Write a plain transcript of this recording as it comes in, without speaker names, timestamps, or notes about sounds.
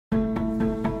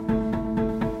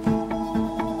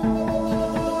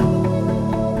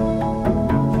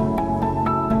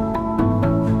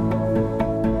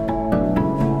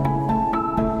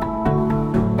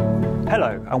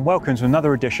and welcome to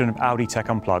another edition of Audi Tech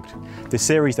Unplugged, the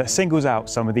series that singles out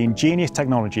some of the ingenious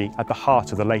technology at the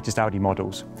heart of the latest Audi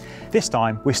models. This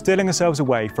time, we're stealing ourselves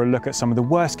away for a look at some of the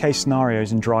worst case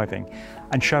scenarios in driving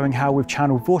and showing how we've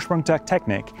channeled Vorsprung durch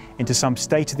Technik into some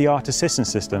state-of-the-art assistance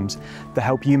systems that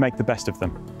help you make the best of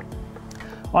them.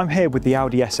 I'm here with the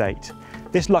Audi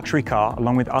S8. This luxury car,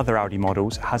 along with other Audi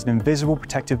models, has an invisible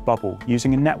protective bubble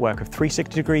using a network of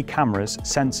 360-degree cameras,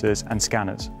 sensors and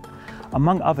scanners.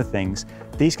 Among other things,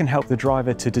 these can help the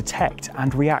driver to detect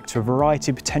and react to a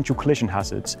variety of potential collision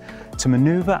hazards, to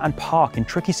manoeuvre and park in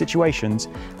tricky situations,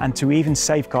 and to even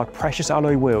safeguard precious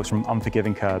alloy wheels from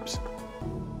unforgiving curbs.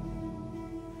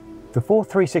 The four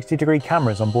 360-degree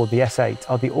cameras on board the S8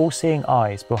 are the all-seeing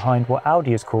eyes behind what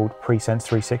Audi has called Presense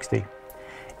 360.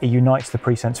 It unites the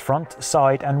Presense front,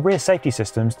 side and rear safety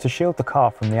systems to shield the car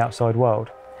from the outside world.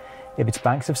 If its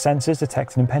banks of sensors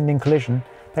detect an impending collision,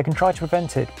 they can try to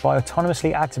prevent it by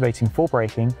autonomously activating full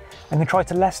braking and can try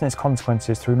to lessen its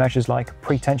consequences through measures like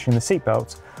pre-tensioning the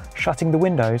seatbelts, shutting the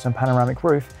windows and panoramic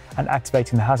roof and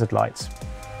activating the hazard lights.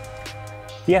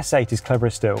 The S8 is cleverer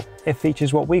still. It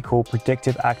features what we call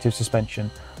Predictive active suspension,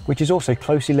 which is also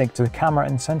closely linked to the camera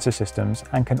and sensor systems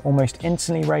and can almost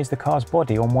instantly raise the car's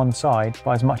body on one side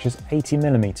by as much as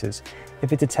 80mm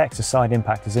if it detects a side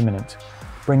impact is imminent,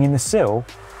 bringing the sill,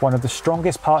 one of the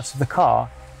strongest parts of the car,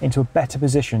 into a better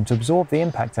position to absorb the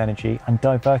impact energy and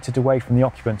divert it away from the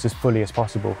occupants as fully as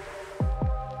possible.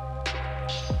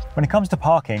 When it comes to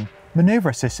parking,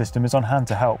 Manoeuvre Assist system is on hand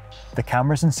to help. The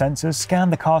cameras and sensors scan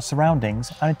the car's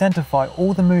surroundings and identify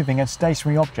all the moving and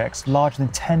stationary objects larger than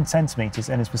 10 centimeters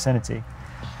in its vicinity.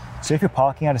 So if you're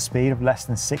parking at a speed of less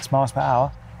than 6 miles per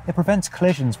hour, it prevents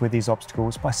collisions with these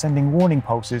obstacles by sending warning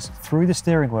pulses through the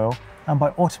steering wheel and by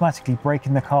automatically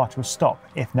braking the car to a stop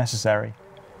if necessary.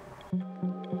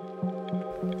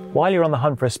 While you're on the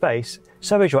hunt for a space,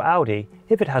 so is your Audi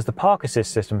if it has the Park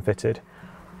Assist system fitted.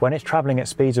 When it's travelling at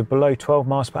speeds of below 12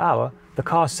 miles per hour, the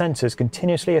car's sensors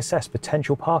continuously assess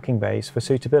potential parking bays for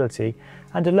suitability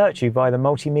and alert you via the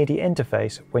multimedia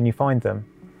interface when you find them.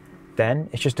 Then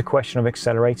it's just a question of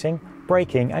accelerating,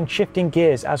 braking and shifting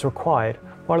gears as required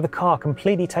while the car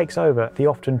completely takes over the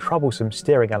often troublesome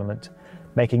steering element,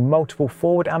 making multiple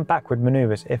forward and backward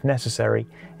manoeuvres if necessary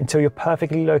until you're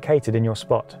perfectly located in your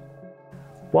spot.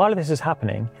 While this is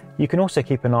happening, you can also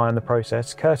keep an eye on the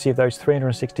process courtesy of those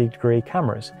 360-degree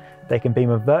cameras. They can beam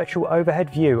a virtual overhead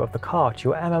view of the car to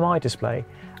your MMI display,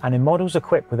 and in models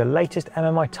equipped with the latest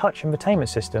MMI touch infotainment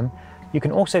system, you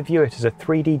can also view it as a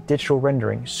 3D digital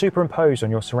rendering superimposed on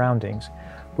your surroundings,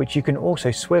 which you can also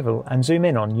swivel and zoom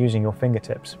in on using your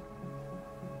fingertips.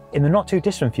 In the not too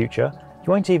distant future,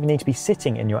 you won't even need to be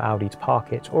sitting in your Audi to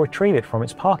park it or retrieve it from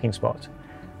its parking spot.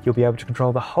 You'll be able to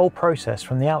control the whole process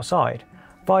from the outside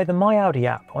via the My Audi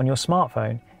app on your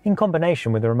smartphone in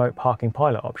combination with the remote parking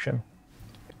pilot option.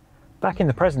 Back in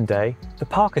the present day, the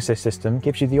Park Assist system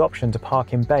gives you the option to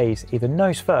park in bays either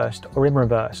nose first or in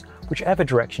reverse, whichever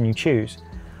direction you choose.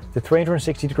 The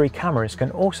 360-degree cameras can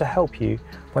also help you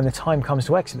when the time comes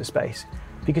to exit the space,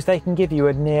 because they can give you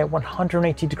a near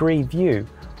 180-degree view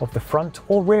of the front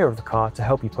or rear of the car to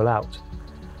help you pull out.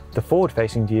 The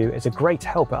forward-facing view is a great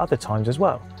help at other times as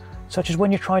well, such as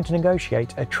when you're trying to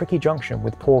negotiate a tricky junction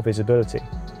with poor visibility.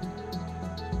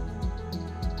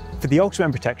 For the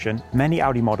ultimate protection, many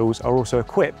Audi models are also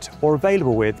equipped or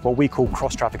available with what we call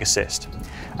cross-traffic assist,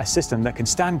 a system that can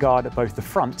stand guard at both the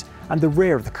front and the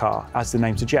rear of the car, as the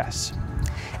name suggests.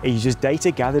 It uses data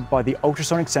gathered by the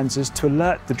ultrasonic sensors to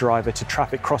alert the driver to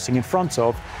traffic crossing in front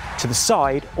of, to the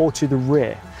side or to the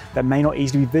rear that may not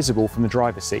easily be visible from the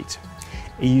driver's seat.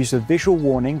 It uses a visual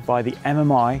warning via the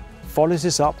MMI, follows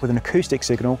this up with an acoustic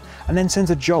signal and then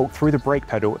sends a jolt through the brake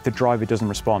pedal if the driver doesn't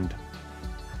respond.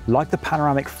 Like the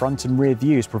panoramic front and rear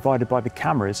views provided by the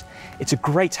cameras, it's a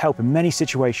great help in many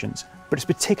situations, but it's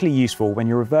particularly useful when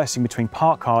you're reversing between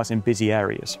parked cars in busy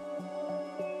areas.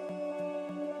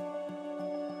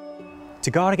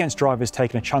 To guard against drivers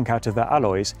taking a chunk out of their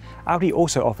alloys, Audi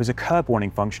also offers a curb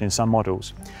warning function in some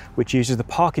models, which uses the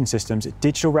parking system's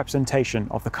digital representation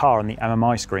of the car on the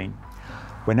MMI screen.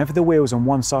 Whenever the wheels on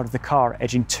one side of the car are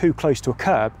edging too close to a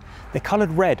curb, they're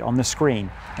coloured red on the screen,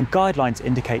 and guidelines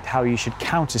indicate how you should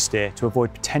counter-steer to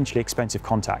avoid potentially expensive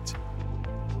contact.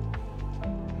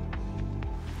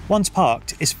 Once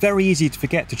parked, it's very easy to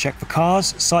forget to check for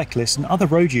cars, cyclists and other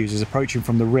road users approaching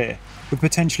from the rear, with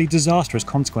potentially disastrous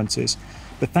consequences,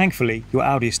 but thankfully your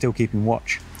Audi is still keeping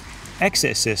watch.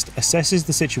 Exit Assist assesses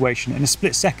the situation in a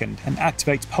split second and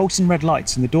activates pulsing red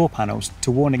lights in the door panels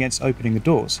to warn against opening the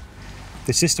doors.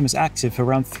 The system is active for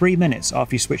around 3 minutes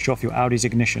after you switch off your Audi's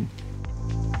ignition.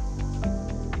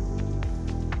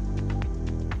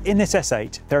 In this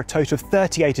S8, there are a total of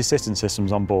 38 assistance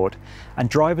systems on board, and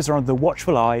drivers are under the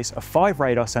watchful eyes of 5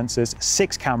 radar sensors,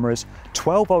 6 cameras,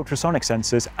 12 ultrasonic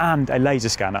sensors, and a laser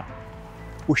scanner.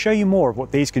 We'll show you more of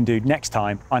what these can do next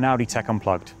time on Audi Tech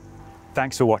Unplugged.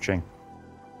 Thanks for watching.